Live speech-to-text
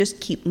just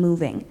keep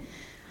moving.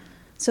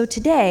 So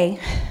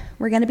today,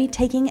 we're going to be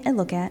taking a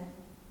look at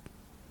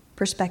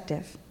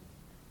perspective.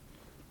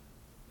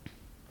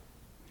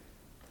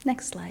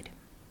 Next slide.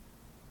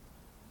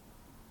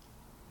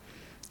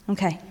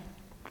 Okay.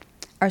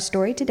 Our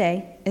story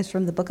today is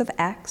from the book of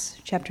Acts,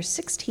 chapter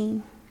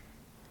 16.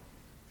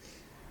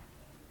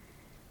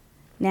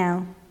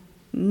 Now,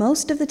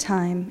 most of the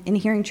time in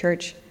hearing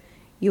church,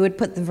 you would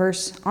put the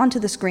verse onto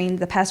the screen.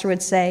 The pastor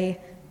would say,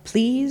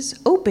 "Please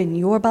open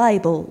your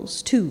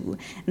Bibles to,"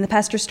 and the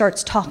pastor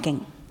starts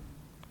talking.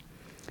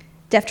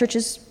 Deaf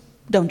churches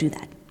don't do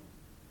that.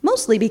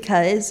 Mostly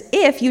because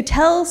if you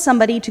tell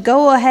somebody to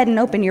go ahead and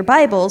open your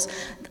Bibles,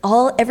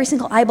 every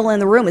single eyeball in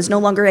the room is no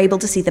longer able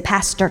to see the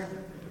pastor.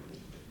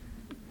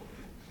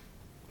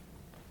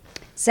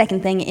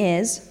 Second thing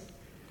is,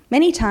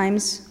 many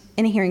times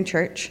in a hearing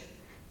church,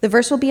 the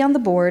verse will be on the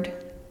board,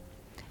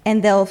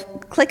 and they'll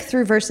click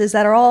through verses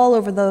that are all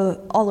over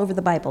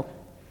the Bible.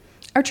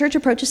 Our church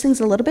approaches things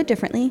a little bit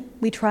differently.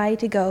 We try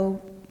to go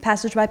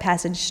passage by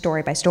passage,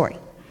 story by story.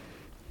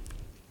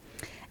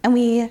 And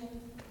we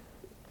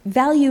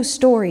value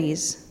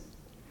stories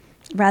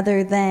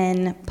rather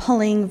than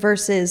pulling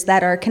verses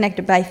that are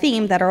connected by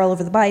theme that are all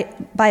over the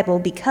Bible,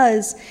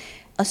 because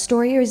a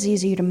story is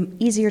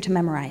easier to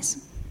memorize.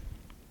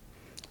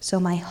 So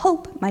my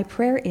hope, my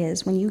prayer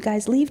is, when you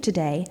guys leave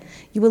today,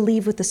 you will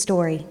leave with the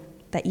story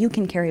that you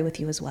can carry with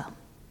you as well.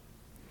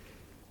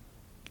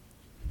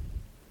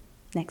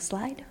 Next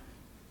slide.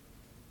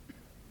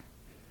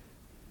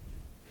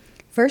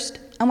 First,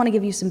 I want to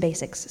give you some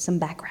basics, some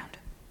background.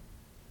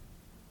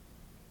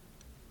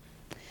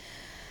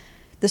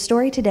 The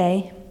story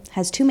today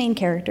has two main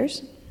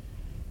characters.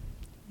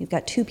 We've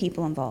got two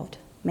people involved.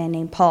 A man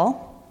named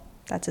Paul,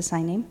 that's his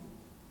sign name.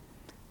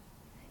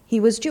 He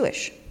was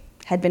Jewish,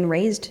 had been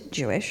raised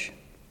Jewish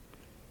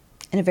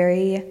in a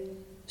very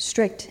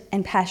strict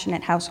and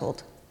passionate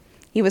household.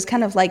 He was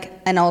kind of like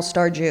an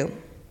all-star Jew.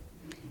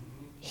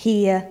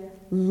 He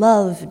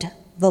loved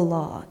the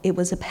law. It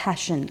was a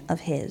passion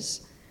of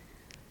his.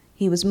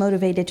 He was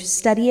motivated to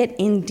study it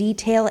in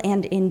detail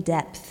and in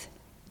depth.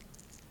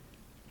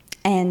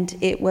 And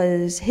it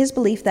was his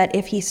belief that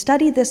if he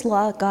studied this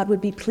law, God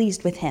would be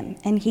pleased with him.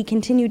 And he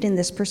continued in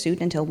this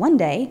pursuit until one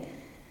day,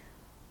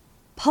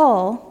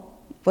 Paul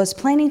was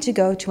planning to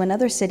go to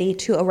another city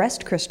to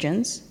arrest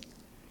Christians,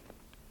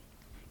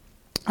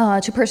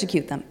 to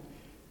persecute them,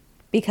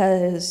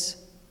 because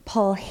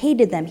Paul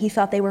hated them. He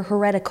thought they were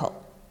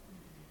heretical.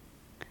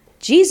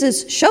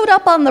 Jesus showed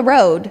up on the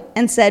road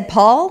and said,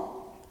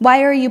 "Paul,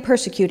 why are you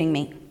persecuting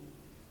me?"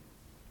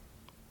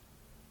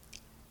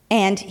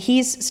 And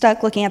he's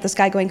stuck looking at the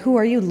sky going, "Who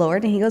are you,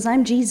 Lord?" And he goes,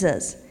 "I'm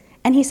Jesus."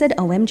 And he said,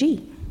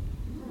 "OMG."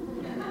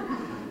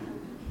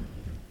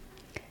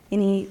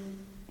 And he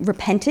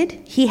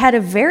repented. He had a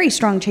very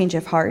strong change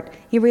of heart.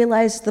 He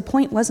realized the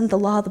point wasn't the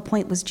law, the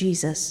point was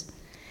Jesus.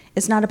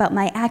 It's not about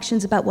my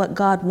actions, about what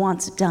God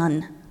wants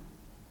done.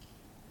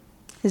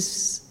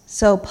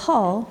 So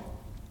Paul,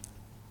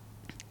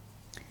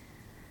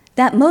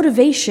 that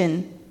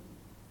motivation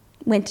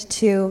went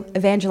to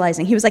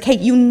evangelizing. He was like, "Hey,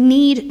 you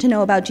need to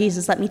know about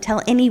Jesus. Let me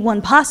tell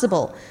anyone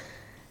possible.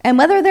 And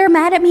whether they're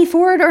mad at me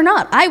for it or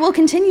not, I will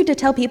continue to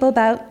tell people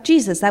about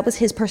Jesus." That was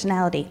his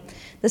personality.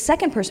 The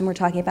second person we're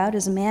talking about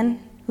is a man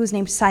who was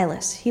named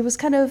Silas. He was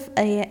kind of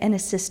an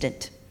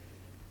assistant,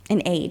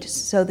 an aide.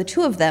 So the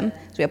two of them,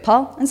 so we have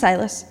Paul and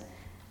Silas,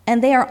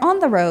 and they are on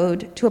the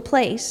road to a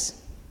place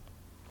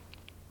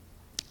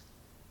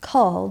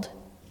called,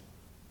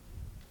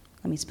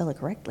 let me spell it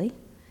correctly,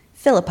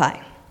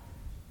 Philippi.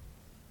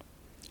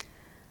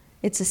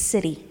 It's a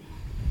city.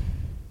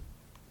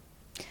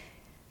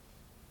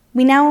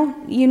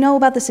 You know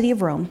about the city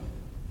of Rome.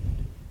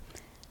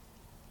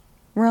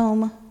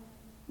 Rome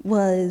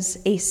was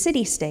a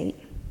city-state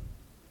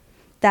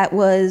that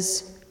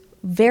was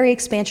very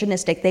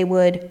expansionistic. They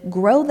would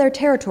grow their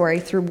territory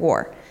through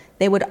war.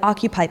 They would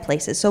occupy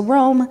places. So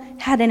Rome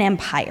had an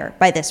empire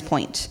by this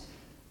point.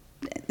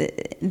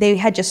 They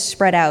had just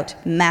spread out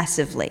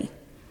massively.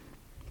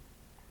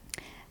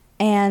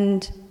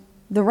 And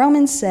the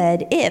Romans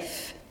said,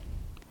 if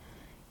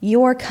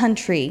your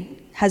country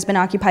has been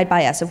occupied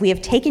by us, if we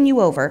have taken you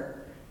over,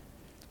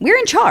 we're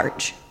in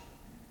charge.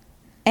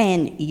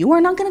 And you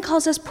are not going to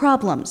cause us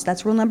problems.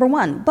 That's rule number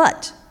one.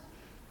 But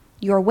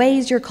your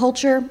ways, your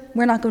culture,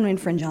 we're not going to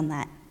infringe on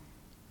that,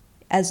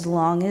 as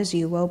long as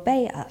you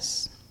obey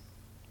us.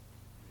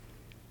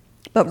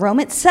 But Rome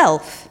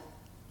itself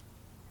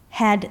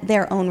had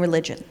their own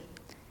religion.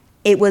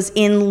 It was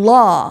in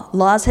law.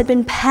 Laws had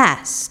been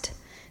passed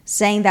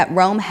saying that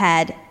Rome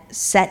had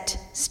set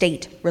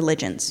state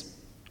religions.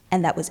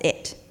 And that was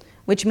it.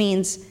 Which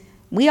means,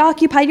 we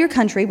occupied your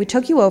country, we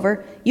took you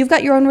over, you've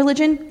got your own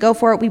religion, go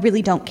for it, we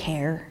really don't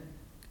care.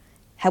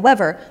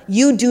 However,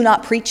 you do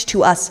not preach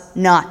to us,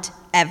 not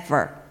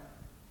ever.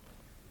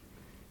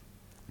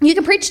 You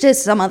can preach to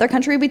some other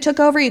country we took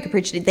over,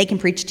 they can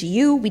preach to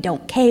you, we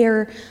don't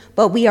care,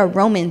 but we are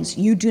Romans,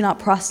 you do not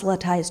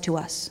proselytize to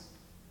us.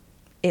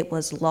 It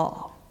was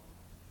law.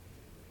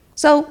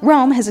 So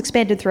Rome has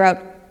expanded throughout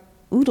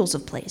oodles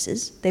of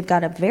places. They've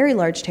got a very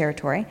large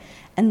territory.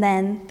 And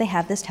then they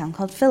have this town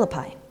called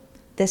Philippi.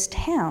 This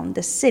town,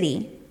 this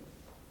city,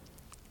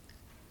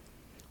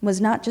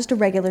 was not just a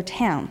regular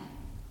town.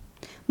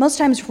 Most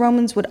times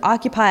Romans would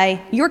occupy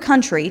your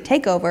country,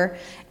 take over,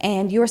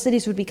 and your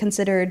cities would be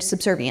considered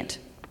subservient.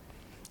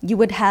 You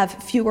would have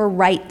fewer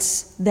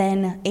rights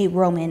than a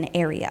Roman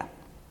area.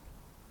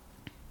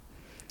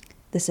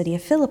 The city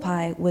of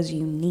Philippi was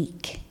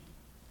unique.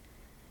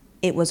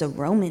 It was a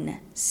Roman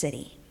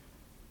city.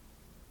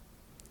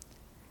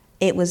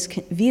 It was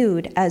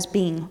viewed as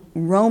being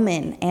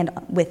Roman and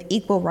with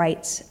equal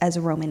rights as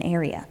a Roman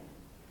area.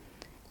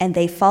 And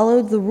they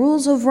followed the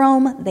rules of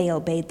Rome. They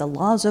obeyed the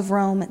laws of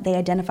Rome. They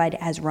identified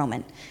as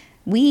Roman.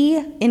 We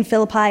in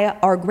Philippi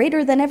are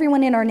greater than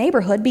everyone in our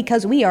neighborhood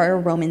because we are a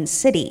Roman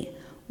city.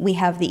 We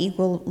have the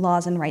equal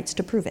laws and rights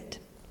to prove it.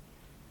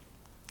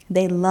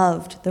 They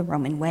loved the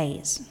Roman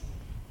ways.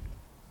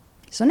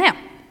 So now,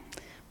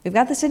 we've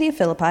got the city of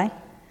Philippi,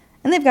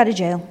 and they've got a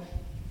jail.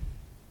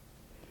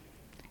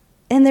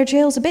 And their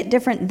jail is a bit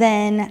different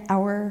than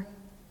our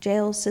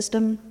jail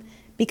system,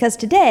 because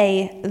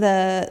today,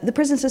 the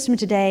prison system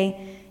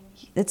today,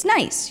 it's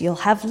nice. You'll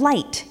have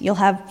light. You'll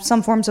have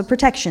some forms of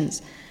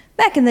protections.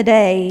 Back in the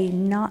day,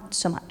 not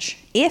so much.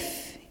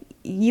 If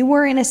you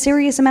were in a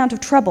serious amount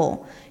of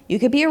trouble, you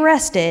could be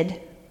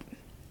arrested.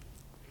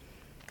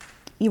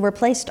 You were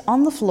placed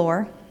on the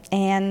floor,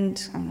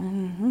 and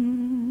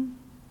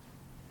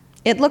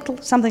it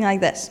looked something like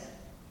this.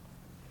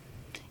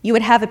 You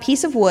would have a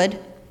piece of wood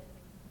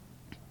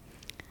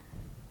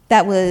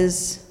that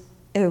was,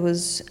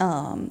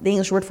 the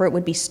English word for it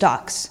would be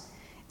stocks.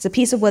 It's a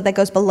piece of wood that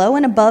goes below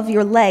and above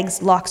your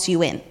legs, locks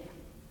you in,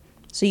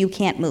 so you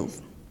can't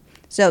move.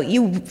 So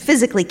you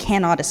physically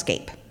cannot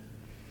escape.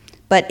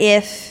 But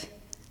if,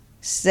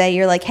 say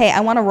you're like, hey,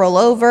 I want to roll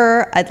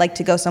over, I'd like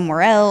to go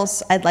somewhere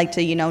else, I'd like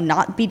to,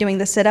 not be doing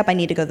the sit-up, I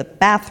need to go to the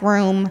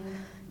bathroom,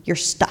 you're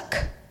stuck.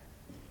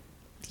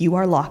 You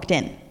are locked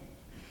in.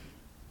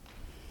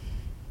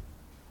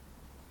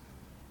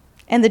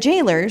 And the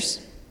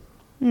jailers,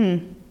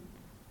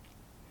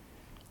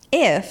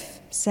 if,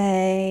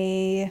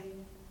 say,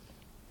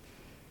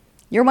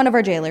 you're one of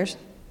our jailers,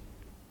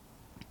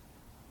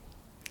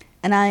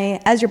 and I,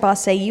 as your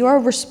boss, say, you are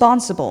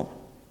responsible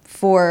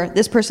for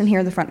this person here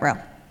in the front row.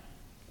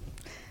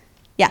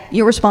 Yeah,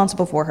 you're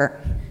responsible for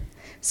her.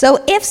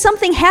 So if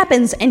something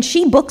happens and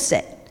she books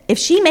it, if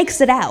she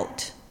makes it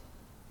out,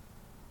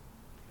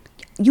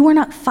 you are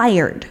not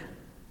fired.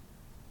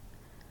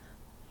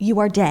 You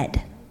are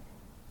dead.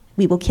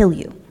 We will kill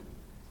you.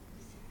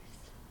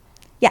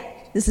 Yeah,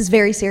 this is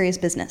very serious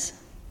business.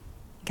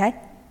 Okay?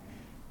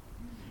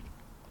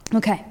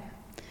 Okay.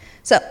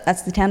 So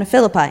that's the town of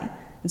Philippi.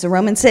 It's a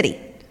Roman city.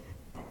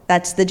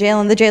 That's the jail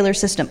and the jailer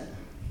system.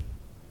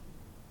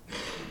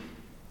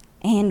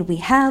 And we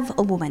have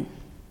a woman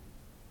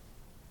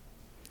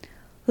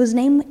whose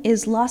name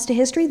is lost to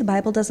history. The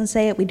Bible doesn't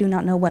say it. We do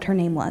not know what her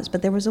name was,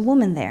 but there was a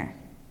woman there.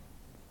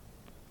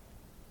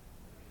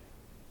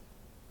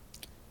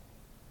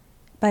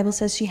 The Bible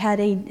says she had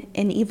an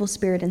evil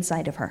spirit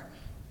inside of her.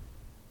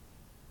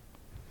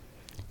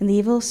 And the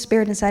evil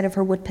spirit inside of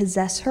her would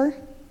possess her.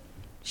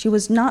 She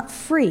was not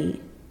free.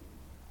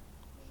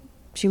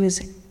 She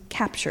was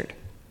captured.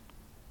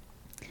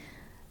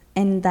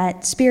 And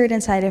that spirit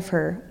inside of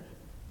her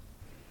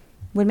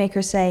would make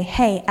her say,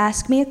 hey,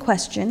 ask me a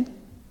question.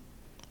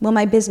 Will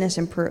my business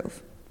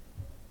improve?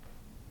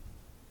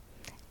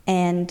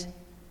 And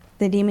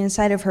the demon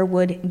inside of her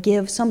would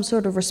give some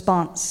sort of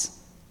response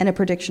and a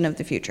prediction of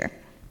the future.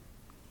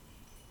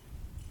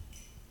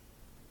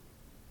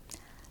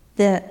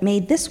 That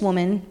made this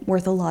woman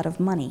worth a lot of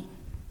money.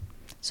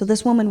 So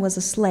this woman was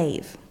a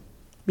slave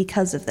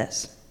because of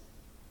this.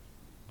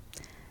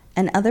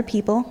 And other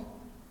people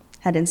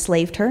had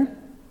enslaved her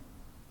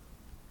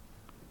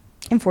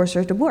and forced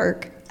her to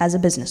work as a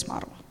business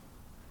model.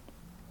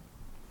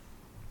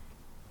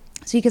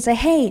 So you could say,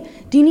 hey,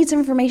 do you need some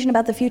information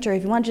about the future?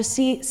 If you want to just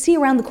see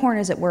around the corner,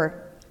 as it were,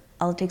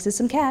 all it takes is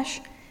some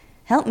cash.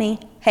 Help me.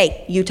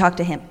 Hey, you talk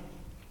to him.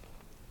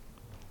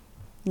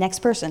 Next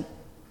person.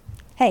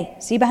 Hey,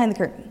 see behind the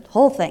curtain.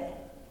 Whole thing.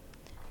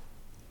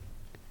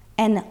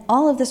 And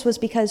all of this was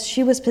because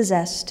she was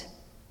possessed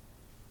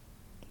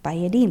by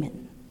a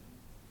demon.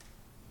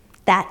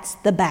 That's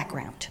the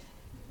background.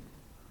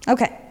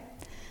 Okay.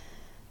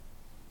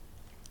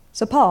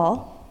 So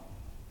Paul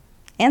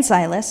and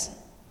Silas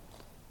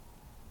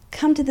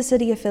come to the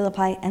city of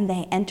Philippi, and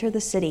they enter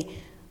the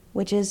city,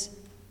 which is,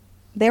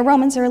 they're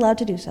Romans, they're allowed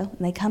to do so, and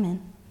they come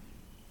in.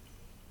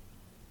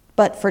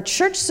 But for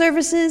church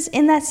services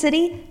in that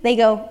city, they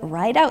go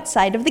right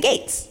outside of the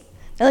gates.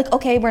 They're like,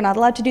 okay, we're not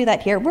allowed to do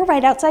that here. We're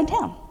right outside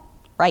town.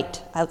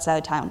 Right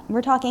outside town.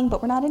 We're talking,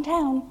 but we're not in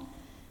town.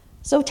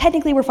 So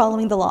technically we're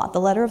following the law. The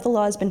letter of the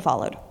law has been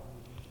followed.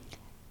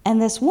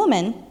 And this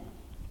woman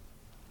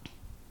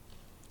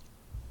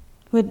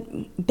who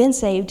had been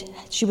saved,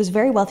 she was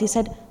very wealthy,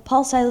 said,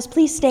 Paul, Silas,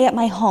 please stay at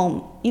my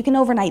home. You can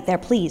overnight there,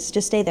 please.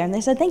 Just stay there. And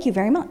they said, thank you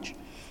very much.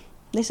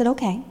 They said,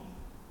 okay.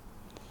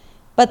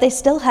 But they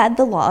still had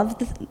the law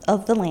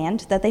of the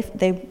land that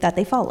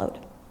they followed.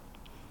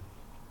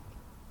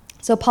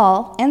 So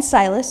Paul and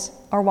Silas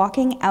are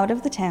walking out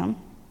of the town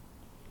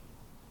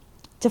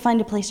to find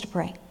a place to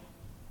pray.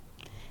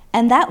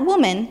 And that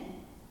woman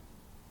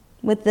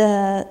with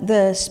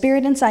the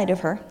spirit inside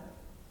of her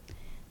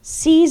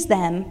sees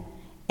them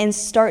and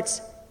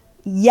starts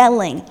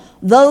yelling.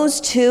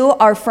 Those two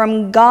are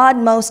from God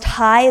Most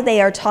High.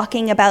 They are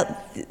talking about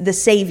the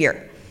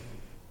Savior.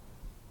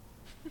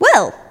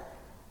 Well,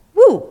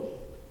 woo.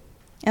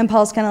 And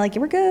Paul's kind of like,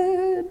 we're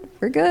good,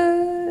 we're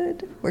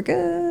good, we're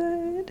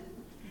good.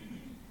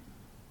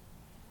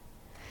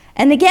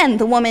 And again,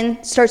 the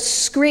woman starts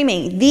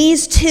screaming,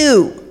 these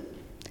two,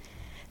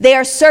 they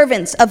are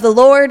servants of the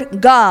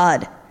Lord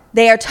God.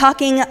 They are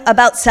talking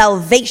about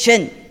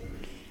salvation.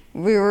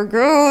 We were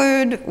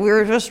good, we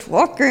were just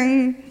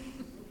walking.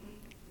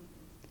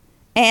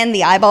 And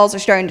the eyeballs are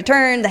starting to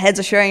turn, the heads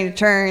are starting to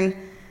turn,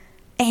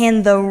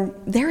 and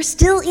they're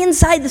still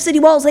inside the city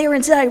walls. They are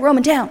inside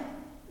Roman town.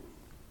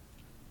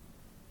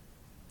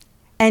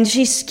 And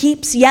she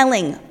keeps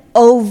yelling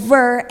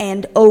over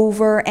and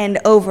over and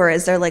over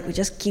as they're like, we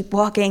just keep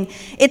walking.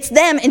 It's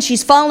them, and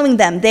she's following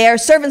them. They are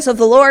servants of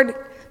the Lord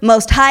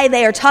Most High.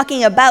 They are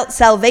talking about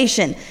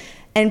salvation.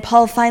 And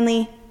Paul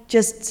finally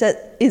just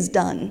is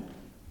done.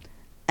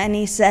 And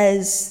he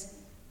says,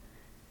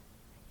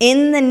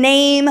 in the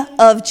name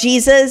of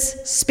Jesus,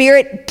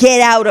 spirit,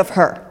 get out of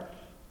her.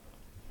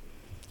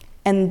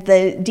 And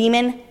the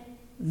demon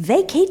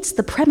vacates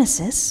the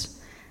premises,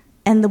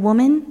 and the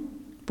woman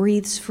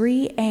breathes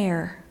free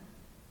air.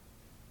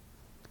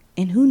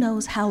 And who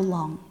knows how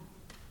long.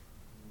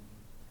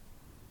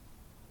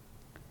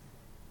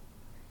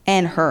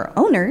 And her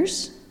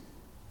owners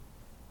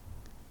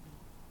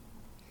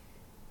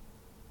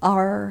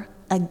are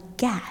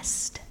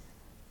aghast.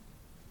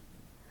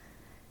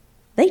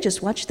 They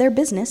just watched their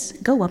business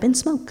go up in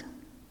smoke.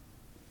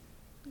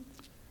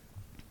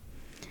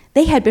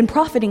 They had been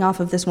profiting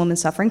off of this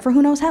woman's suffering for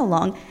who knows how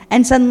long,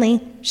 and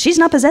suddenly she's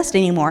not possessed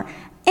anymore,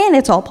 and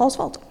it's all Paul's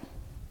fault.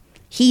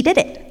 He did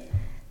it.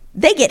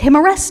 They get him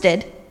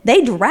arrested.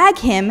 They drag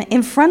him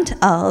in front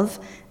of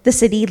the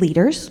city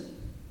leaders.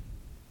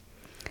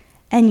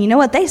 And you know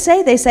what they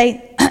say? They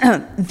say,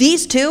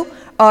 these two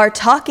are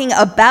talking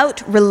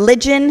about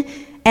religion,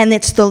 and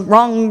it's the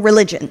wrong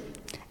religion.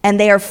 And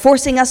they are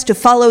forcing us to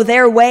follow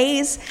their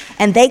ways,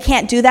 and they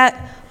can't do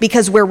that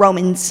because we're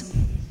Romans.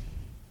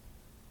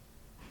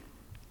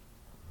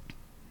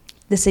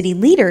 The city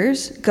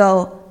leaders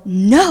go,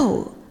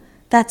 no,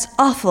 that's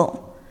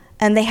awful.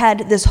 And they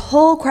had this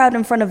whole crowd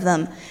in front of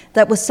them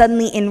that was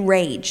suddenly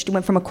enraged. It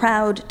went from a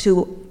crowd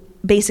to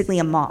basically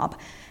a mob.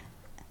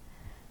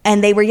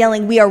 And they were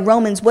yelling, we are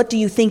Romans, what do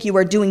you think you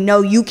are doing?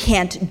 No, you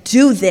can't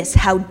do this,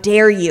 how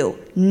dare you?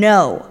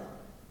 No.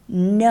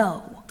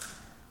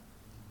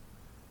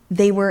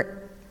 They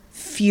were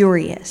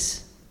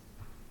furious.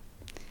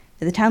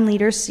 The town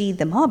leaders see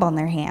the mob on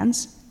their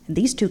hands, and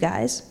these two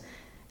guys,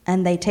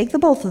 and they take the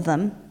both of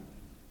them,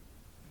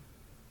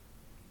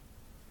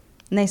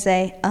 and they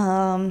say,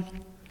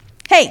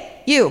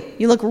 hey, you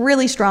look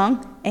really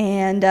strong,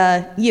 and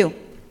you,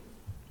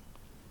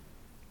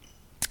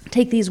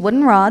 take these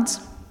wooden rods.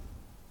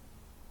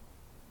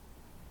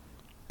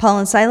 Paul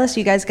and Silas,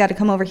 you guys got to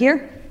come over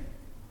here.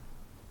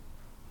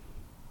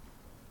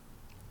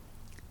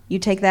 You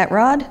take that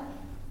rod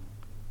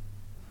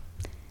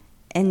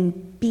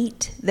and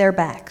beat their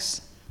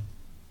backs.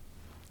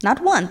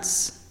 Not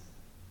once,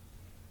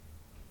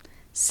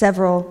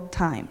 several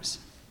times.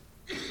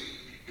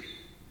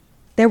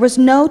 There was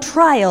no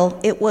trial.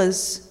 It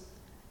was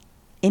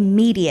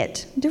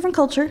immediate. Different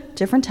culture,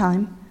 different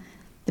time.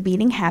 The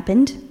beating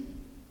happened.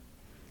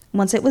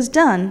 Once it was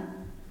done,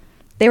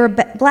 they were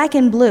black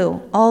and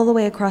blue all the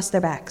way across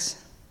their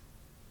backs.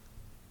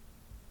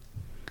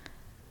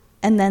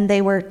 And then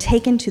they were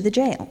taken to the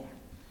jail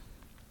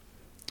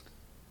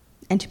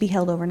and to be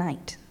held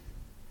overnight.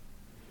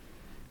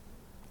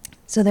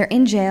 So they're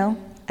in jail,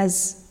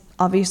 as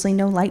obviously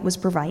no light was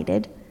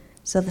provided.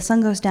 So the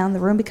sun goes down, the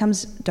room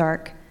becomes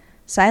dark.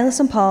 Silas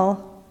and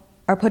Paul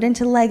are put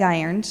into leg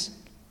irons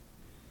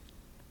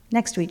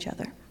next to each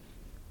other.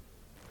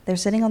 They're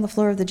sitting on the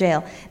floor of the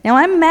jail. Now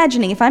I'm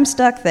imagining if I'm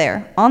stuck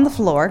there on the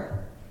floor,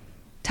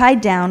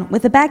 tied down,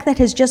 with a back that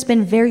has just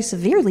been very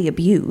severely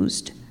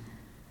abused,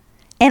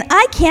 and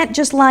I can't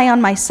just lie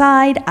on my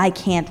side, I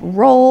can't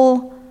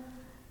roll,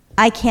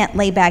 I can't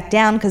lay back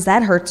down because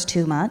that hurts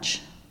too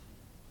much.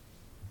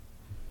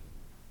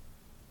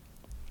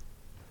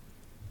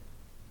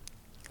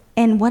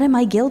 And what am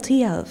I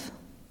guilty of?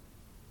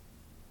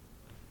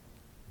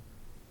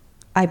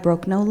 I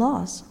broke no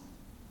laws.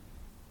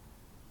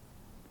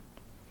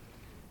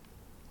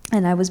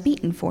 And I was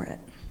beaten for it.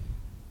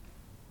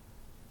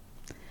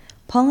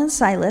 Paul and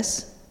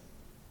Silas,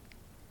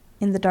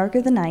 in the dark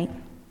of the night,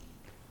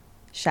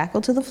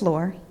 shackled to the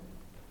floor.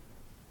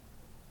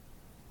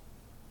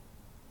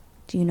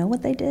 Do you know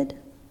what they did?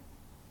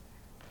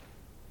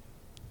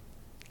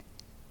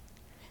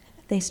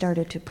 They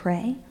started to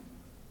pray,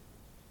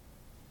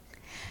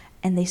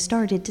 and they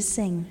started to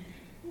sing.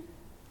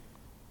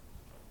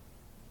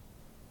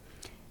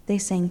 they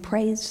sang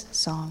praise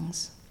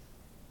songs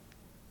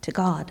to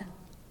God.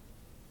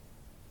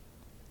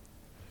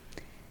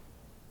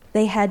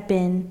 They had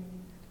been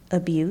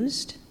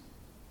abused,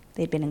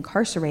 they'd been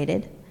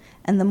incarcerated,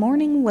 and the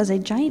mourning was a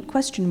giant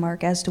question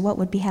mark as to what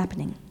would be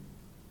happening.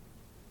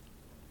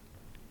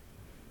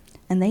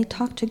 And they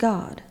talked to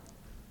God.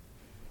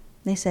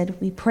 They said,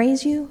 "We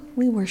praise you,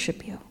 we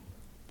worship you.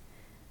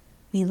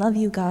 We love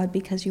you, God,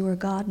 because you are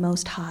God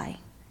most high,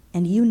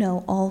 and you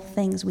know all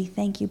things. We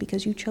thank you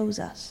because you chose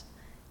us.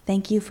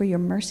 Thank you for your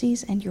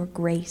mercies and your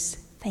grace.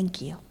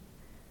 Thank you."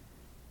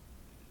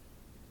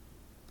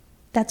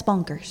 That's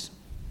bonkers.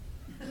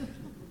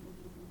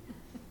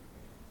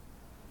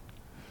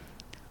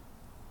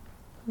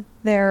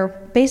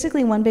 They're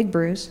basically one big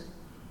bruise,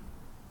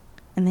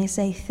 and they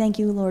say, "Thank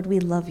you, Lord, we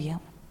love you."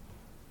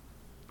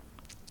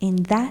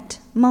 In that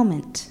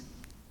moment,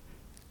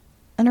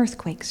 an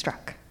earthquake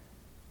struck.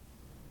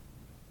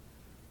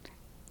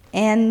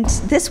 And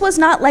this was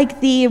not like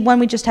the one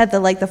we just had, the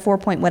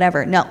 4-point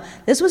whatever. No,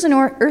 this was an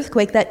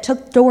earthquake that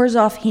took doors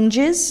off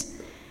hinges,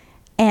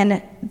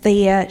 and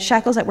the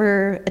shackles that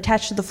were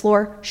attached to the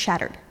floor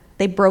shattered.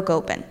 They broke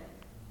open.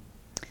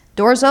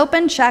 Doors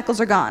open, shackles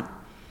are gone.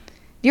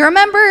 Do you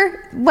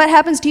remember what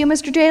happens to you,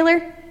 Mr.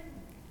 Jailer?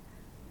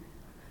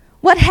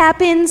 What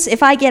happens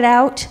if I get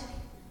out?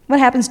 What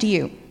happens to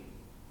you?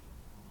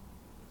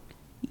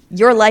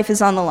 Your life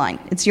is on the line.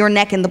 It's your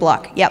neck in the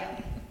block. Yep.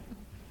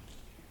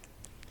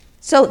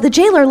 So the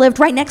jailer lived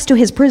right next to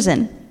his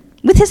prison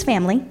with his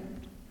family.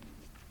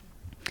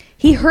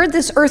 He heard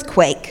this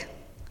earthquake,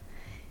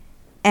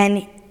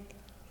 and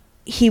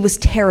he was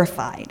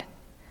terrified.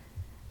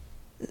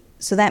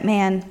 So that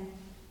man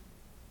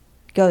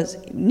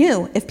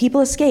knew if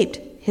people escaped,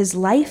 his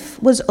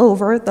life was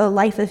over, the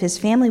life of his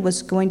family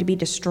was going to be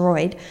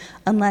destroyed,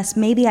 unless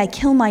maybe I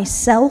kill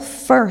myself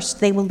first,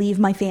 they will leave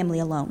my family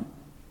alone.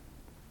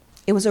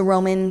 It was a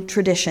Roman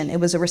tradition. It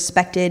was a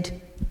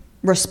respected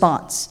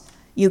response.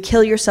 You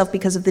kill yourself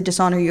because of the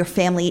dishonor, your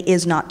family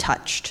is not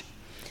touched.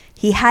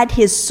 He had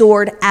his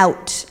sword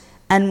out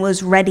and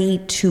was ready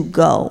to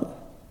go.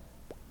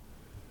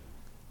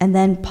 And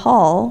then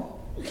Paul,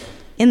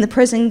 in the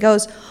prison,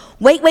 goes,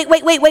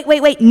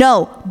 Wait.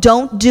 No,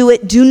 don't do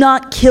it. Do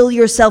not kill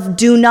yourself.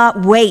 Do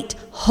not wait.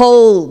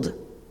 Hold.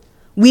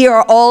 We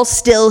are all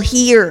still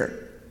here.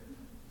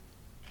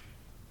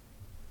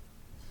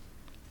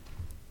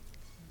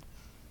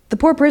 The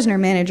poor prisoner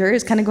manager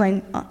is kind of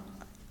going,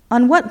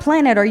 on what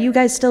planet are you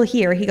guys still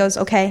here? He goes,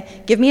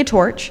 okay, give me a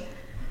torch.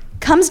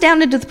 Comes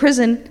down into the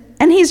prison,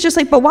 and he's just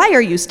like, but why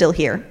are you still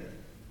here?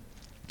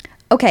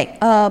 Okay,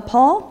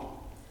 Paul?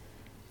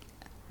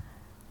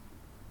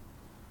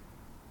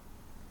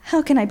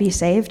 How can I be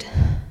saved?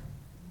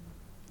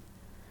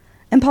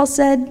 And Paul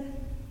said,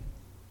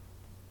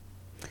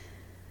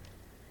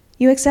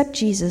 you accept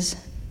Jesus.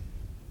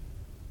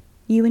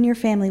 You and your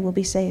family will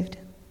be saved.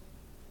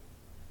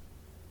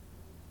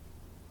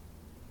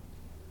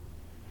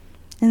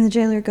 And the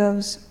jailer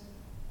goes,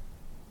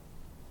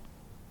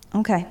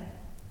 okay.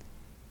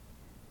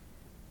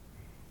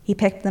 He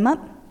picked them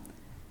up,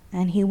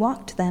 and he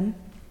walked them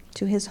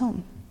to his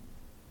home.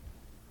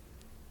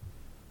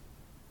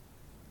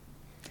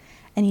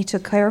 And he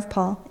took care of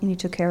Paul, and he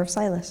took care of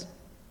Silas.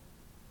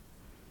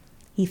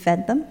 He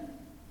fed them,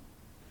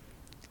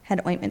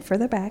 had ointment for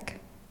their back,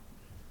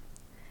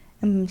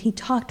 and he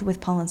talked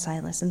with Paul and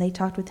Silas, and they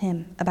talked with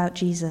him about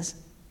Jesus.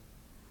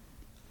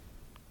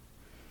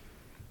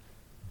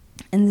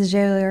 And the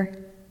jailer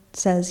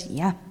says,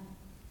 yeah,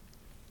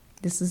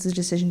 this is the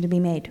decision to be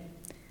made.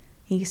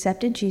 He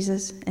accepted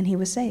Jesus, and he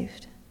was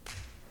saved.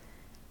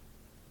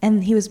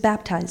 And he was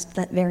baptized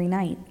that very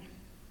night.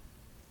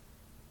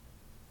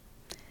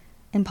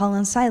 And Paul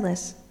and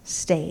Silas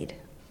stayed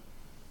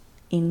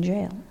in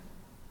jail.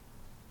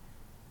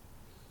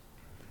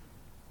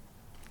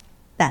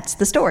 That's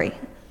the story.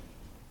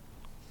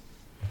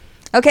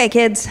 Okay,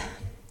 kids.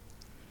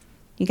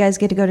 You guys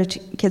get to go to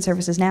kid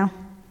services now.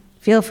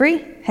 Feel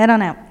free, head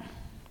on out.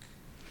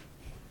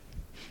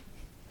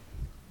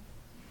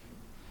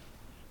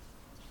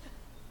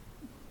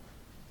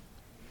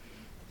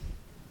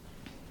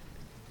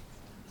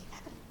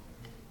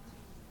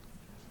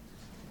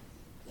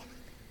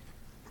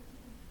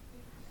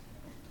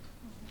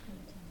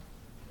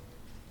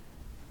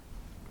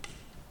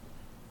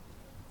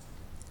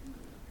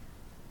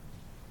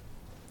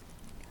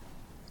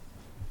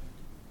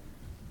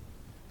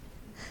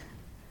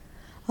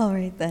 All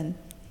right, then.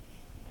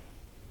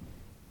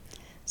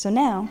 So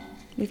now,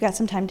 we've got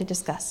some time to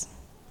discuss.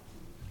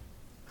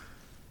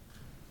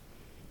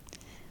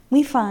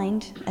 We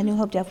find at New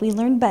Hope Deaf, we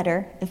learn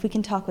better if we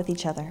can talk with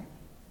each other.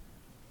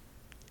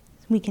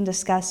 We can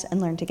discuss and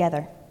learn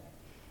together.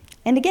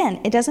 And again,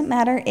 it doesn't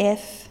matter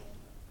if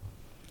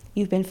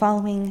you've been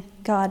following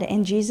God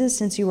and Jesus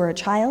since you were a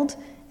child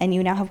and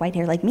you now have white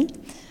hair like me,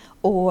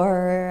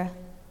 or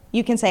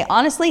you can say,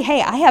 honestly,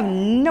 hey, I have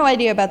no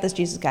idea about this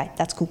Jesus guy.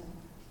 That's cool.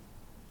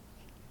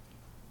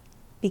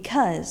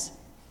 Because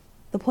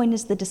the point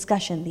is the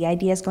discussion, the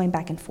ideas going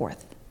back and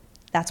forth.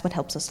 That's what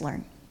helps us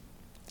learn.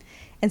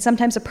 And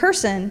sometimes a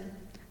person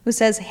who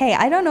says, hey,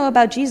 I don't know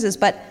about Jesus,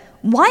 but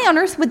why on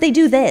earth would they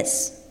do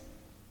this?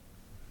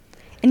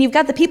 And you've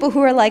got the people who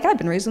are like, I've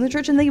been raised in the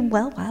church, and they,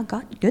 well, wow,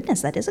 God,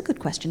 goodness, that is a good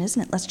question,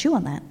 isn't it? Let's chew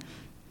on that.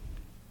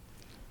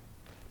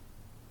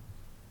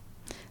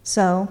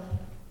 So,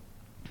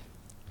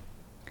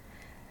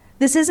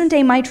 this isn't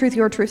a my truth,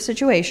 your truth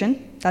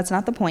situation. That's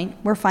not the point.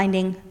 We're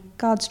finding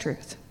God's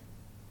truth.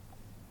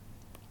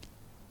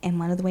 And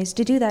one of the ways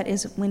to do that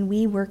is when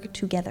we work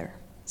together.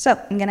 So,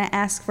 I'm going to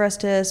ask for us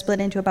to split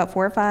into about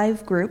 4 or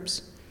 5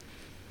 groups.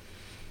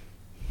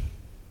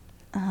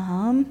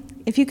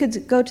 If you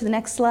could go to the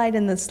next slide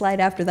and the slide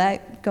after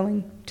that,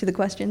 going to the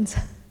questions.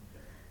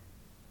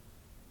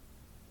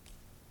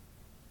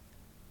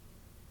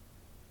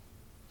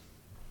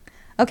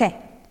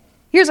 Okay,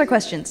 here's our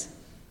questions.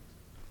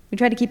 We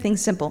try to keep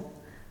things simple.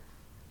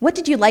 What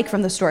did you like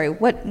from the story?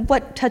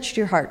 What touched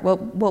your heart?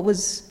 What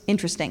was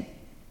interesting?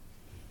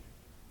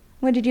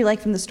 What did you like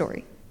from the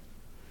story?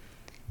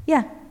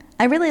 Yeah,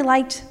 I really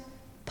liked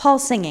Paul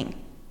singing.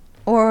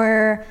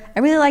 Or I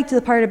really liked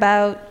the part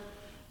about,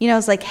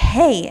 it's like,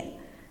 hey,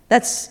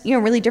 that's,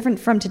 really different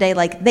from today.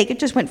 Like, they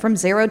just went from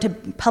 0 to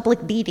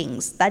public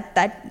beatings.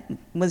 That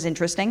was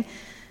interesting.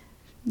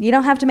 You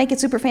don't have to make it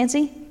super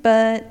fancy,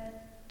 but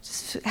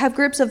have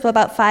groups of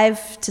about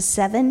 5 to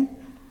 7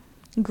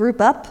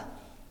 group up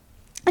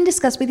and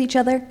discuss with each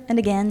other. And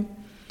again,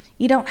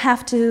 you don't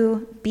have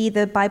to be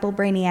the Bible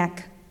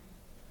brainiac.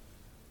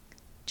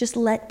 Just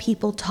let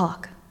people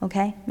talk,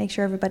 okay? Make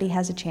sure everybody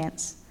has a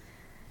chance.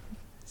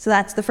 So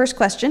that's the first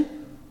question.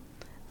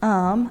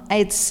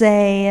 I'd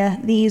say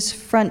these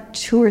front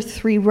 2 or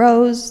 3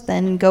 rows,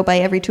 then go by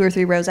every 2 or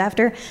 3 rows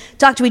after.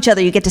 Talk to each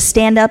other. You get to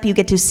stand up. You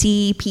get to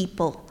see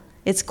people.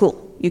 It's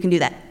cool. You can do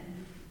that.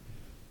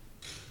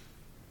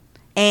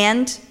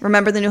 And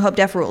remember the New Hope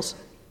Deaf rules.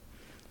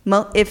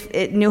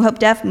 New Hope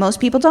Deaf, most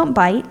people don't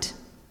bite.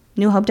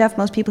 New Hope Deaf,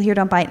 most people here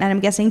don't bite. And I'm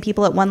guessing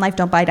people at One Life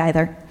don't bite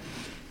either.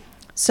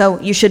 So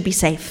you should be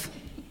safe.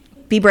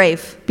 Be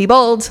brave, be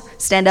bold,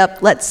 stand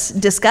up, let's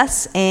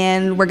discuss,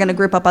 and we're going to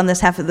group up on this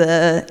half of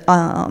the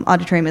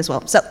auditorium as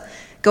well. So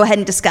go ahead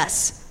and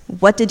discuss.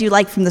 What did you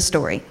like from the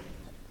story?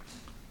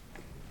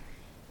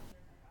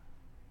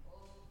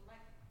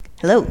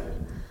 Hello.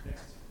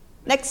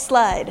 Next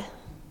slide.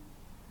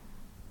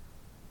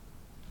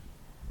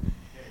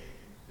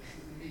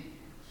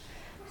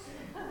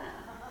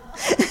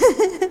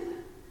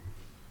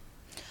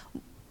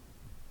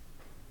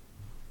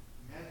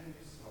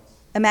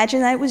 Imagine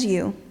that it was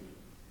you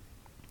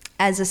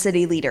as a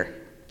city leader.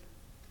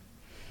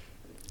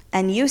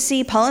 And you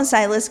see Paul and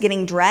Silas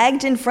getting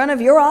dragged in front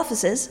of your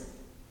offices,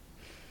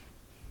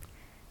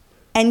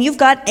 and you've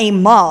got a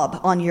mob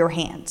on your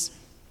hands.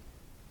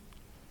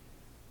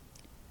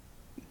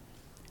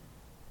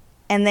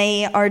 And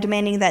they are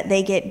demanding that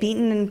they get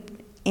beaten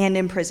and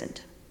imprisoned.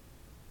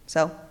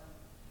 So,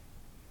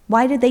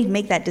 why did they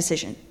make that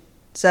decision?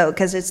 So,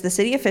 because it's the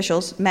city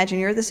officials, imagine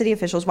you're the city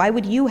officials, why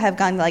would you have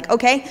gone like,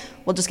 okay,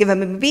 we'll just give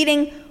him a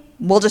beating,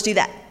 we'll just do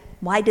that?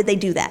 Why did they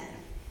do that?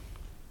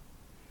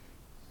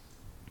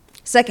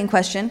 Second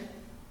question.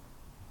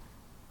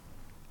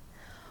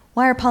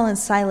 Why are Paul and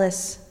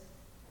Silas,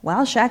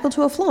 while shackled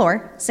to a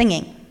floor,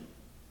 singing?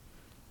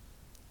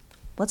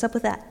 What's up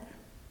with that?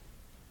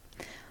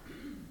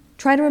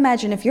 Try to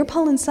imagine if you're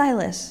Paul and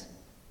Silas,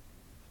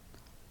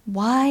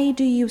 why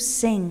do you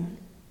sing?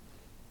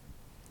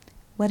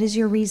 What is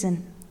your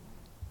reason?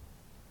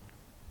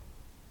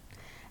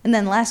 And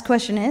then last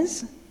question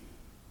is,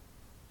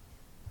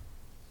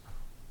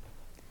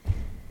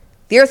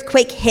 the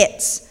earthquake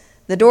hits,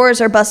 the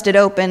doors are busted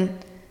open,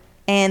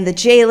 and the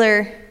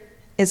jailer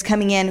is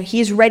coming in.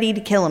 He's ready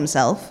to kill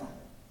himself.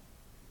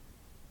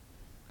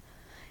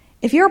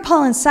 If you're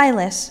Paul and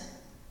Silas,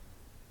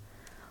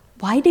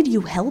 why did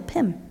you help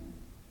him?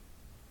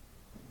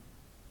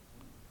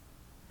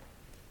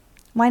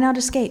 Why not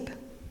escape?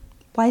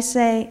 Why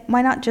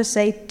not just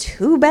say,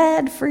 too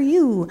bad for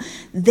you?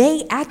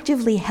 They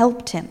actively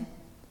helped him.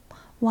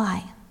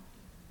 Why?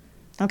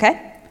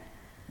 Okay?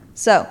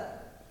 So,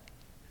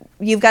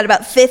 you've got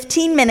about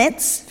 15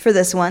 minutes for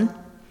this one.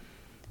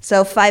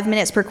 So 5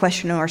 minutes per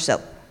question or so.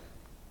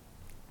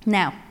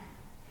 Now,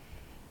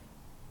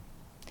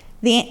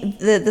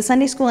 the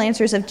Sunday school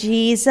answers of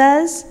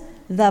Jesus,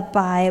 the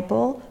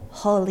Bible,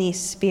 Holy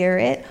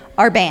Spirit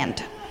are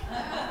banned.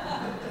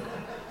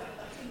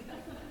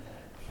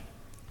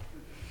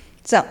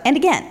 So, and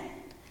again,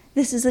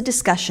 this is a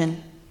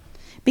discussion.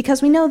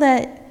 Because we know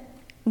that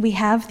we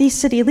have these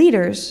city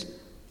leaders.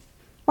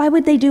 Why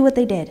would they do what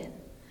they did?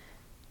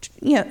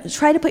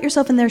 Try to put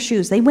yourself in their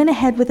shoes. They went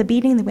ahead with a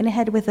beating. They went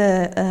ahead with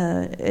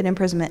an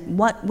imprisonment.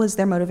 What was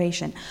their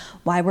motivation?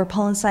 Why were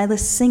Paul and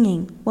Silas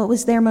singing? What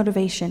was their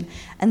motivation?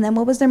 And then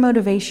what was their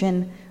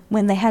motivation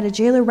when they had a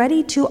jailer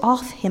ready to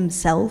off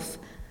himself?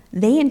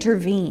 They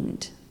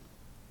intervened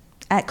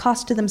at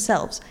cost to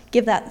themselves.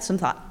 Give that some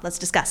thought. Let's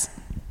discuss.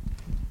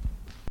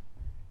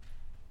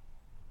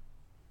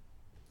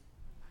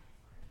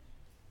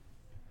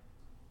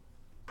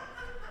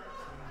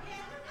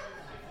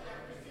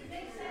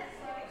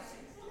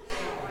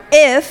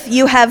 If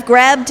you have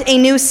grabbed a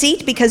new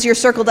seat because you're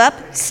circled up,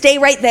 stay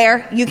right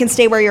there. You can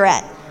stay where you're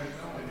at.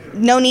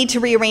 No need to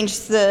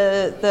rearrange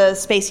the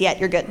space yet.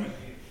 You're good.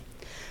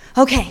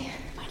 Okay.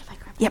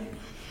 Yep.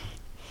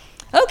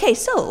 Okay,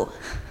 so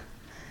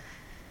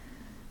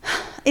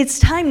it's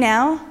time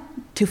now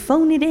to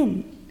phone it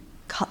in.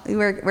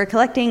 We're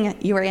collecting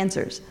your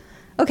answers.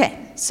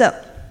 Okay, so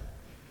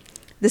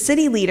the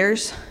city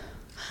leaders,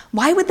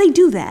 why would they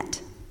do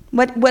that?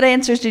 What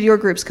answers did your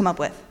groups come up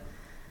with?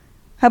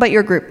 How about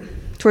your group,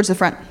 towards the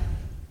front?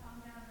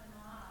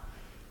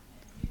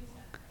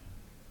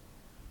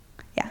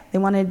 Yeah,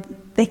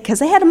 because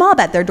they had a mob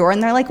at their door,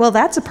 and they're like, well,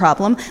 that's a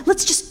problem.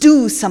 Let's just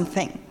do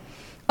something.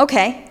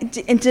 Okay,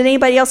 and did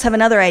anybody else have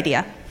another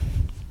idea?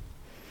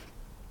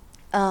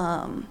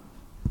 My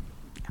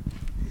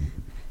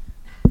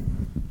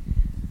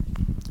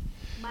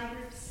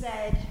group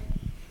said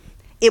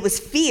it was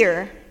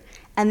fear,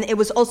 and it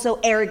was also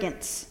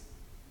arrogance,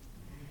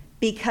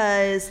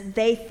 because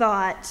they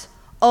thought,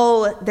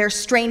 oh, they're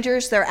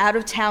strangers, they're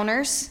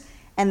out-of-towners,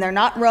 and they're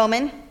not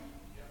Roman.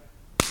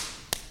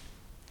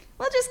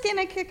 We're just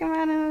gonna kick them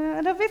out,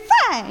 and it'll be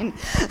fine.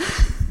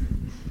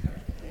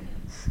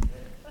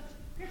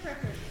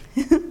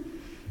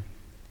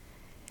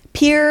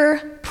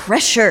 Peer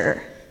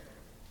pressure.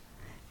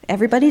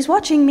 Everybody's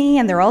watching me,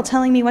 and they're all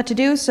telling me what to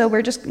do, so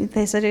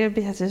they said,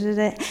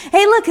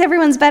 hey, look,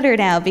 everyone's better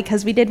now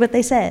because we did what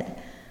they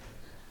said.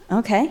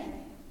 Okay.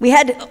 We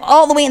had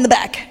all the way in the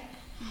back.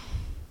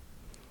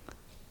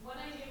 One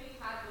idea we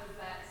had was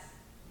that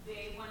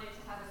they wanted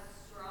to have a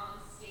strong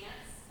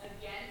stance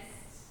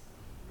against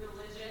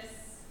religious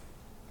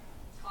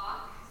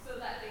talk so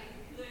that they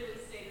could clearly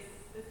say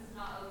this is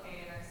not okay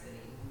in our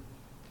city.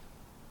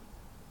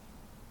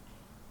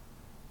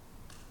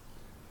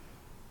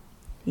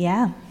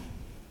 Yeah.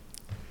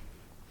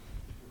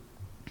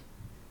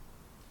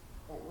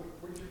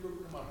 What did your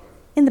group come up with?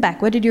 In the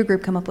back, what did your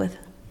group come up with?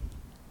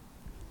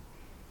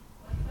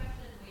 One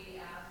question we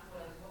asked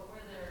was, what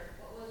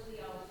was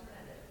the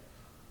alternative?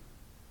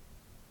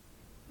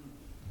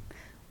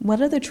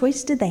 What other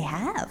choice did they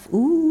have?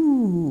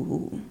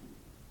 Ooh.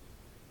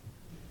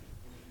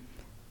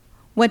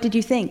 What did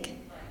you think?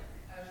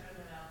 Like, usher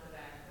them out the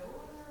back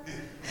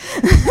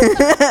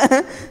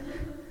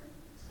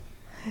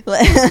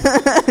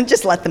door?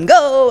 Just let them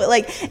go.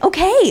 Like,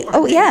 okay.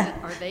 Oh, yeah.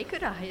 Or they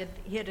could have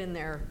hid in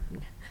their,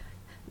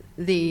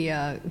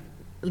 the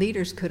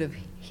leaders could have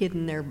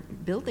hidden their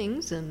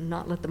buildings and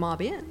not let the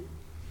mob in.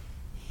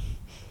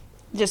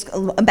 Just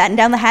batten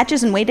down the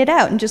hatches and wait it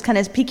out and just kind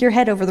of peek your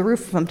head over the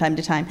roof from time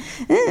to time.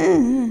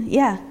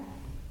 Yeah.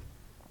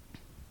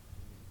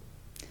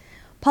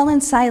 Paul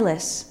and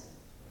Silas,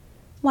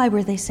 why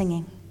were they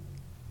singing?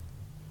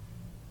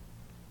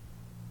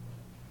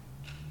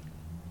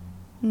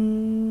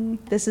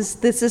 This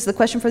is the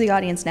question for the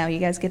audience now. You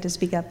guys get to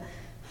speak up.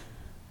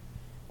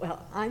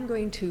 Well, I'm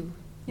going to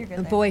You're good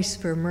there. voice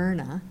for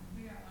Myrna.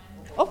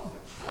 Oh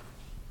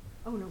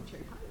no,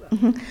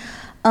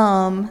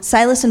 sorry.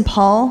 Silas and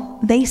Paul,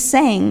 they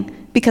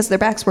sang because their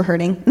backs were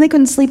hurting and they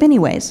couldn't sleep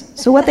anyways.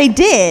 So what they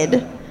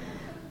did,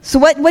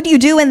 what do you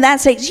do in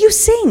that state? You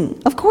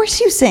sing. Of course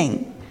you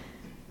sing.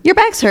 Your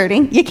back's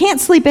hurting. You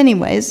can't sleep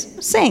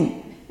anyways. Sing.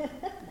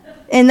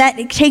 And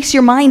that takes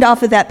your mind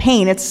off of that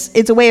pain.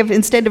 It's a way of,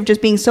 instead of just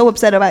being so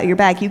upset about your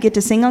back, you get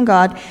to sing on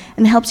God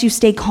and it helps you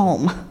stay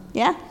calm.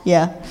 Yeah?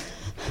 Yeah.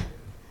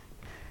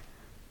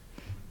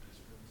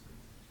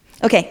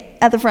 Okay,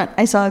 at the front,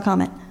 I saw a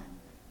comment.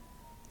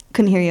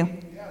 Couldn't hear you.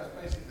 Yeah,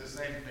 it's basically the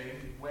same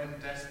thing. When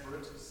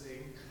desperate,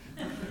 sing.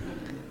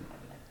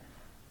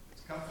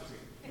 It's comforting.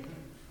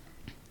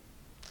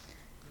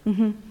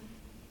 Mm-hmm.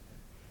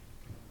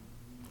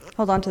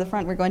 Hold on to the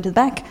front. We're going to the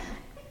back.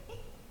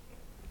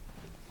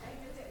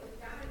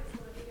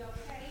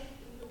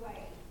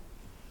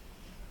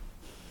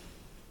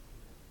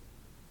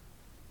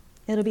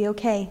 It'll be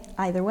okay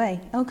either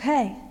way.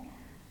 Okay.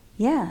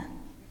 Yeah.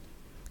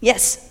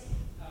 Yes.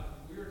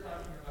 We were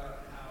talking about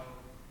how,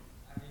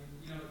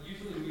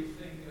 usually we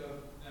think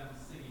of them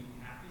singing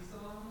happy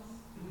songs,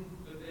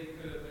 but they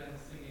could have been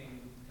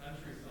singing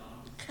country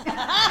songs.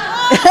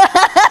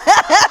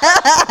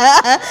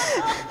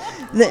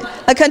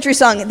 A country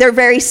song. They're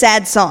very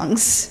sad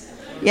songs.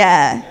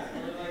 Yeah.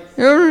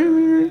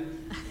 Mm-hmm.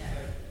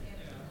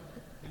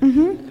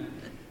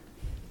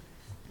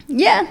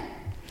 Yeah.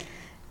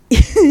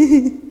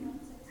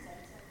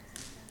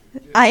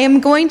 I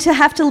am going to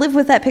have to live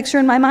with that picture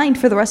in my mind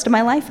for the rest of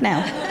my life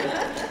now.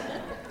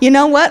 You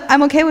know what?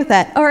 I'm okay with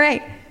that. All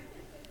right.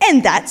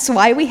 And that's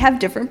why we have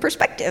different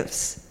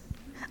perspectives.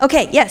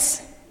 Okay,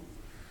 yes.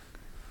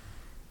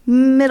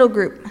 Middle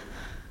group.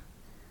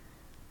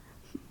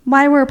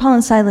 Why were Paul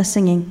and Silas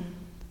singing?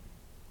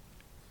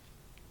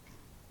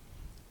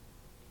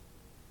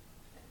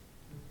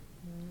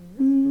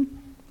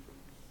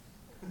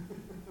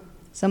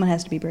 Someone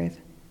has to be brave.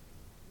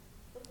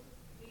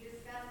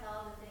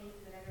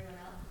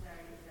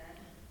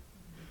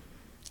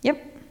 Yep.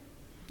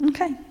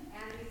 Okay. And we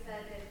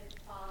said that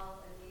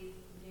Paul at least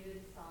knew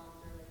the Psalms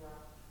really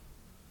well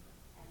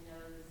and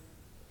knows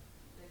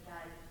that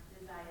God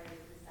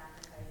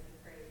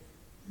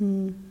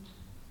Mm.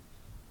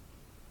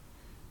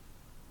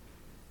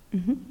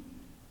 Mm-hmm.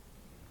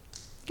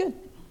 Good.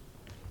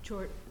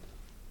 Short,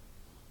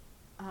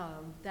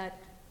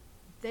 that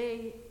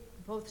they,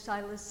 both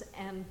Silas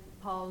and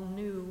Paul,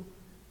 knew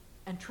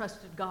and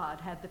trusted God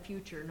had the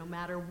future no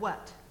matter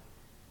what.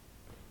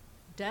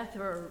 Death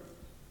or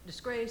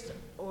disgrace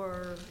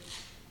or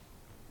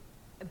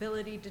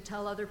ability to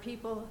tell other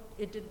people,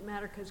 it didn't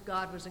matter because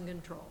God was in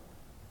control.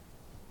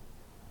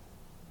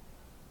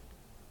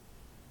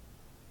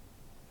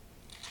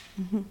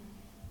 Mm-hmm.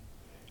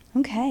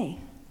 Okay.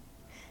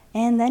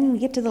 And then we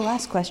get to the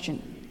last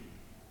question.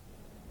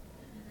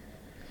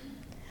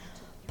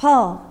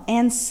 Paul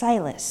and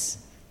Silas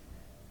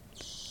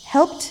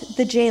helped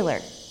the jailer.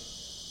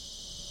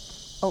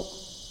 Oh,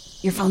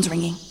 your phone's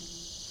ringing.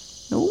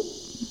 No? No, I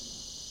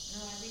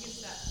think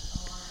it's that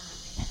alarm.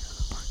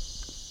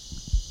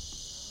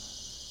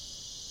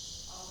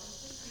 Oh, it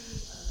could be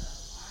the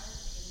fire,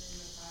 and then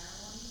the fire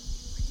warning.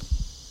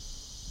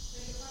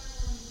 Say the fire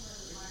warning for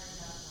the fire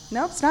that one.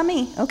 No, it's not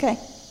me. Okay.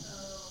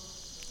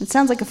 It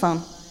sounds like a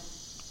phone.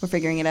 We're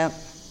figuring it out.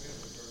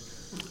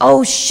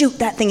 Oh, shoot,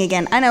 that thing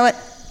again. I know it.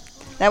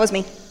 That was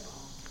me.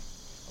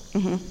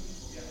 Mm-hmm.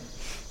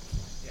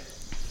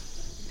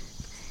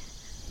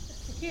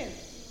 The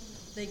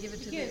kids. They give it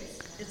to the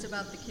Kids. it's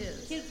about the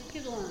kids.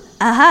 Kids learn it.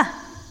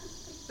 Aha.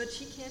 But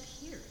she can't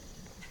hear it.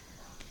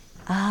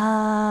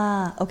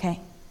 Ah, okay.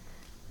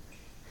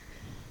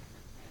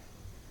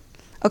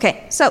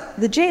 Okay, so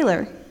the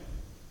jailer,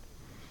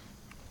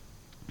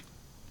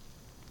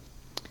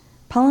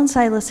 Paul and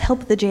Silas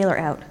help the jailer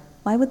out.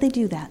 Why would they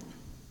do that?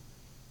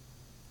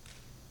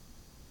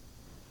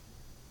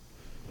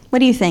 What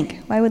do you think?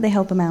 Why would they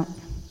help him out?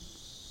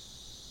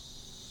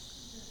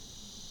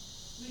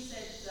 We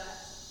said that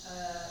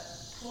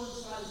Paul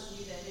and Silas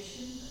knew their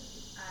mission,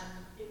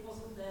 and it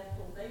wasn't their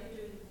fault. They were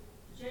doing,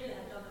 the jailer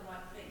had done the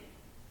right thing,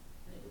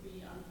 and it would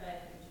be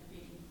unfair for him to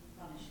be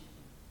punished.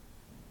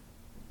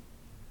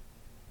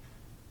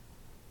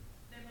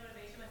 Their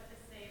motivation was to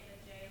save the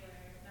jailer,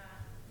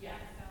 not Yeah.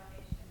 his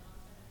salvation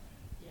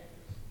ultimately. Yeah.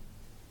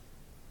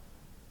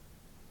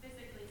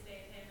 Physically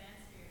save him and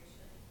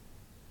spiritually.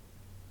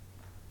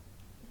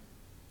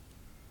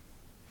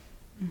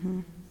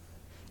 Mm-hmm.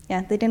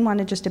 Yeah, they didn't want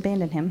to just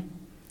abandon him.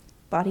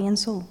 Body and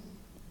soul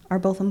are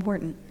both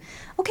important.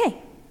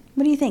 Okay,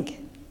 what do you think?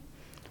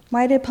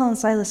 Why did Paul and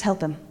Silas help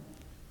him?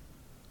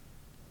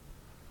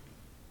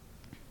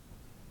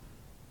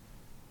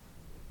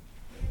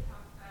 We had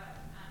talked about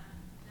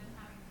them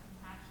having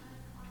compassion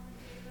on the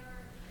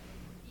jailer,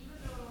 even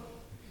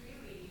though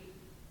really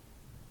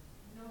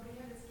nobody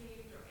had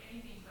escaped or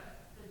anything,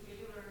 but the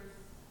jailer's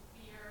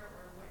fear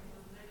or what he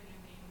was living in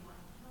made him want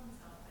to kill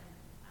himself.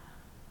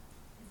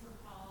 And so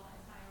Paul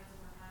and Silas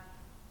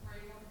were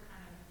able to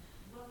kind of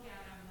look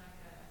at him like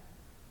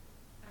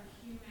a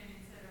human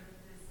instead of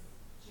this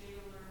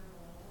jailer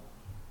role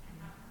and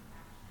have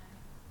compassion.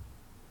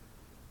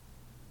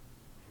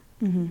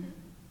 Mm-hmm.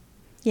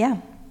 Yeah.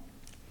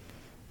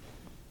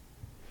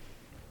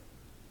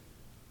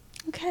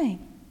 Okay.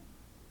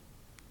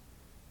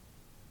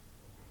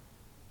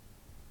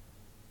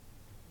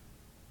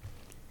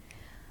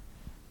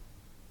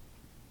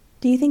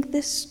 Do you think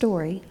this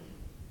story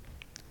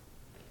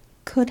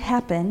could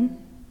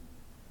happen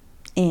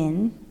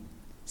in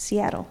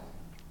Seattle?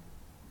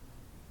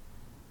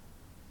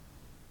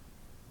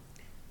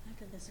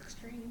 After this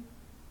extreme.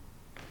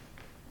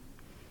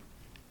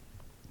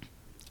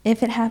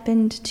 If it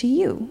happened to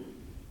you,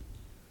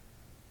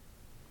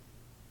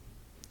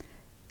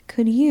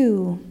 could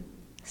you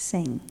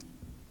sing?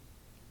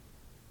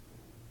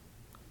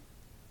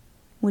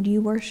 Would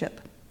you worship?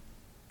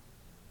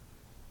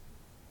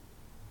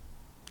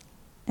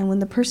 And when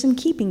the person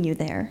keeping you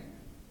there,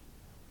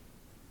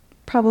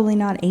 probably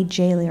not a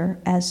jailer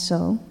as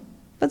so,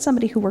 but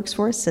somebody who works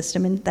for a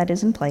system that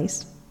is in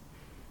place,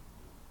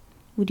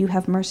 would you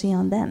have mercy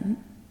on them?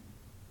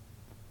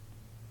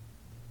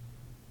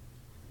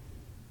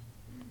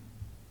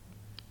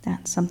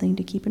 That's something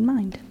to keep in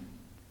mind.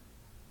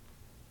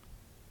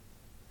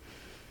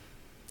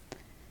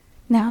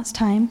 Now it's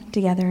time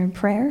to gather in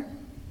prayer.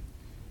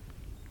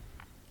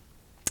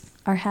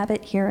 Our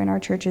habit here in our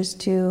church is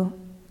to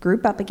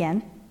group up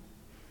again.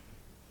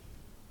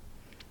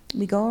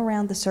 We go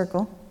around the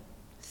circle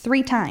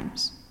 3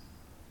 times.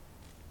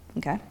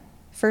 Okay?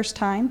 First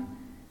time,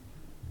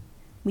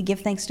 we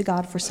give thanks to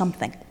God for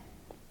something.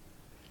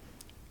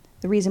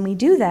 The reason we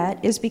do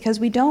that is because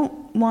we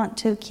don't want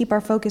to keep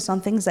our focus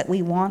on things that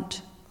we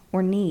want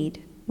or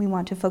need. We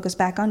want to focus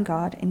back on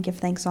God and give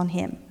thanks on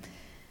Him.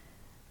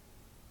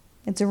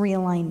 It's a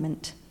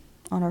realignment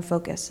on our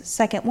focus.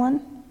 Second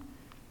one,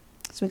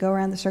 so we go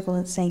around the circle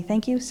and saying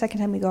thank you. Second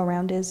time we go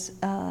around is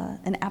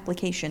an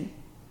application.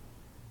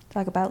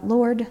 Talk about,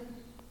 Lord,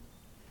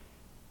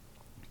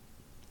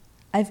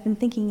 I've been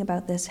thinking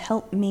about this.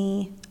 Help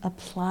me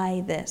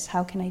apply this.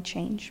 How can I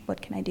change?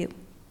 What can I do?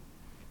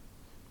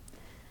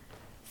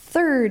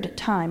 Third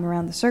time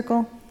around the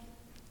circle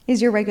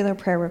is your regular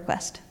prayer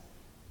request.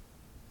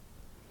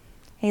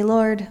 Hey,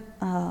 Lord,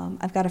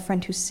 I've got a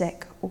friend who's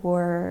sick,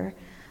 or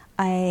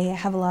I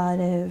have a lot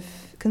of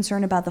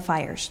concern about the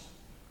fires.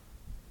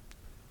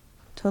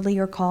 Totally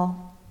your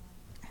call.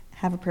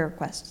 Have a prayer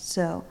request.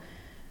 So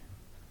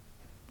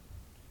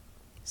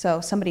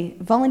somebody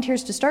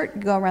volunteers to start,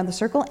 go around the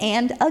circle,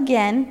 and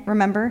again,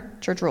 remember,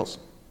 church rules.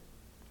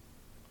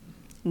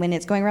 When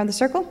it's going around the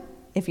circle,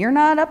 if you're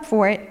not up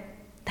for it,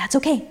 that's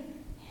okay.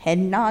 Head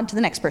and nod to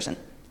the next person,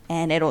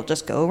 and it'll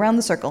just go around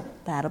the circle.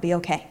 That'll be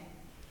okay.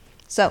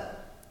 So,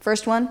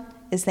 first one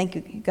is thank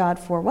you, God,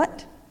 for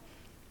what?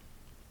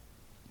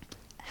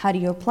 How do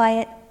you apply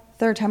it?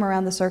 Third time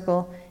around the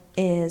circle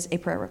is a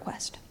prayer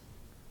request.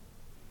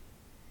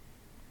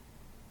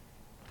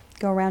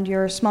 Go around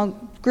your small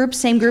group,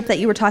 same group that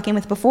you were talking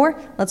with before.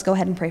 Let's go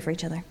ahead and pray for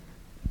each other.